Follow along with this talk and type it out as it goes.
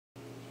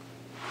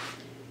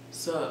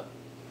So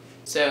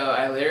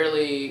I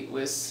literally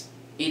was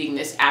eating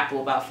this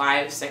apple about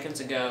 5 seconds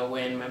ago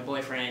when my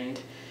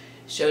boyfriend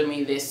showed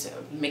me this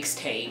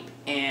mixtape,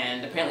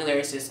 and apparently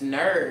there's this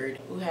nerd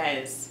who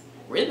has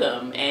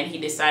rhythm and he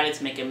decided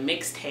to make a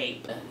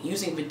mixtape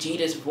using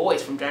Vegeta's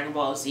voice from Dragon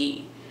Ball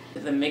Z.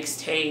 The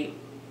mixtape,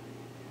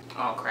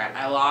 oh crap,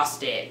 I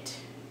lost it.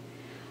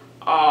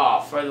 Oh,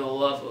 for the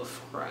love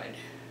of crud.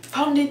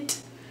 Found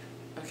it!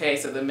 Okay,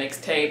 so the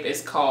mixtape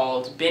is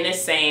called Been a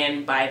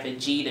Saiyan by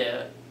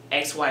Vegeta,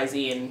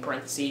 XYZ in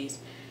parentheses,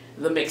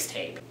 the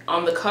mixtape.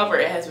 On the cover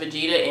it has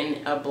Vegeta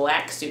in a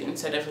black suit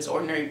instead of his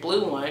ordinary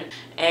blue one,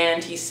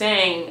 and he's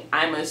saying,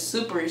 I'm a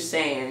Super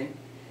Saiyan,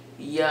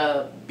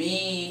 ya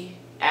B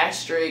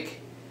asterisk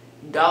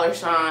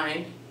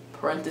 $,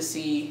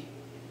 parenthesis,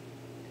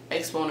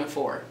 exponent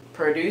 4.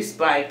 Produced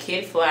by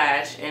Kid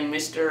Flash and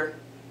Mr.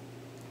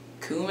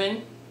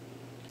 Kuman.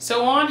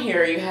 So on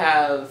here you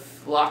have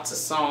lots of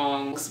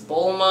songs,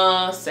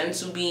 Bulma,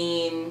 Sensu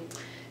Bean,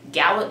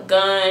 Galick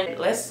Gun.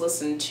 Let's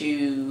listen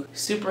to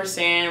Super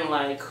Saiyan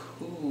like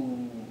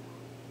who?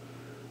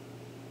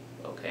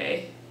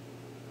 Okay.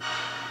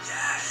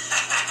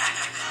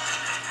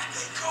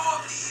 They call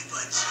me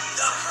Vegeta,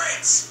 the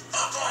Prince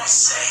of all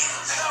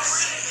Saiyans. The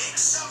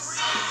remix.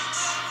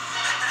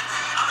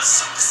 I'm a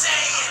Super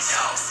Saiyan,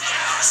 though.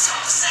 I'm a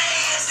Super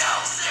Saiyan,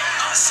 though.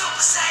 I'm a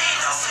Super Saiyan,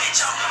 though.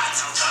 Bitch, I'm about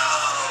to go.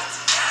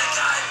 Gotta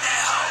got in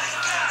that hole.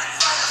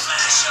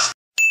 Flash up.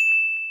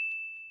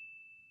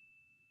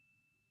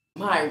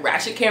 My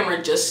ratchet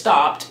camera just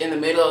stopped in the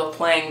middle of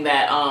playing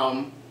that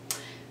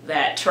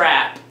that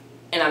trap,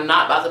 and I'm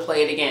not about to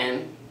play it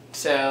again.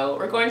 So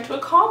we're going to a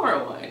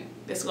calmer one.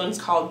 This one's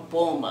called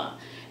Bulma.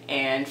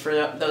 And for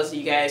those of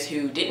you guys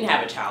who didn't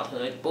have a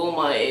childhood,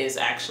 Bulma is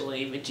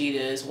actually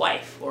Vegeta's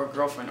wife or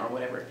girlfriend or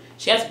whatever.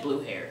 She has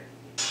blue hair.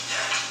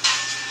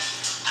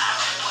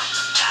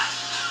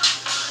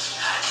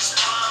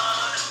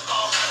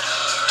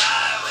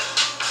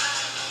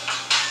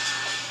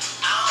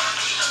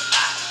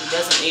 He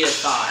doesn't need a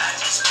thought.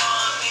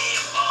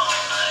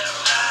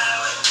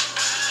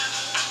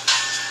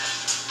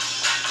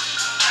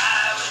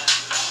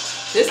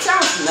 This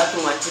sounds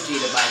nothing like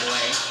Vegeta, by the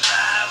way.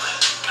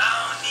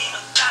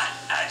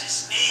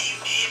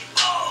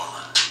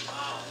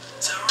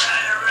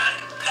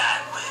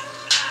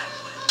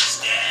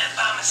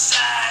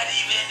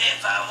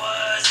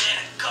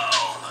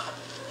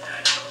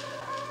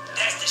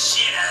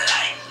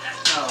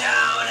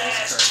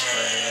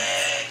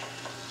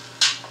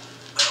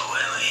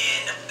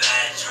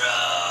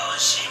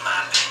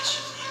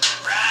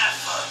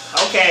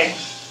 Okay.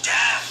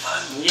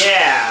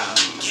 Yeah.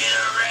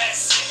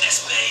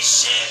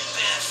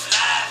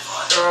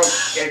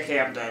 Okay,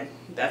 I'm done.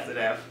 That's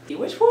enough.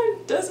 Which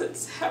one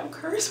doesn't have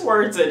curse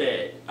words in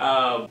it?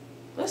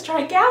 Let's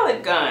try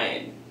Galick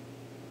Gun.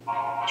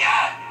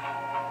 Yeah.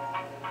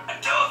 I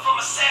do it for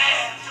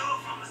myself.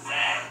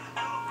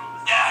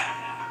 Yeah.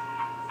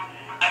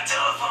 I do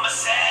it for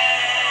myself.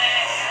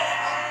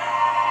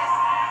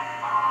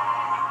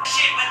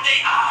 Shit, but they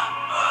are.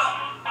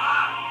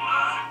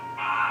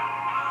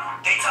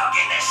 They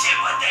talking that shit,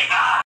 but they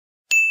are.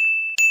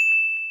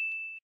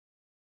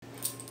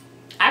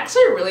 I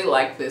actually really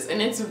like this,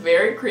 and it's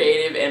very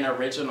creative and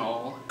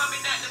original.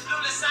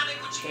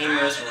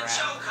 Gamers rap.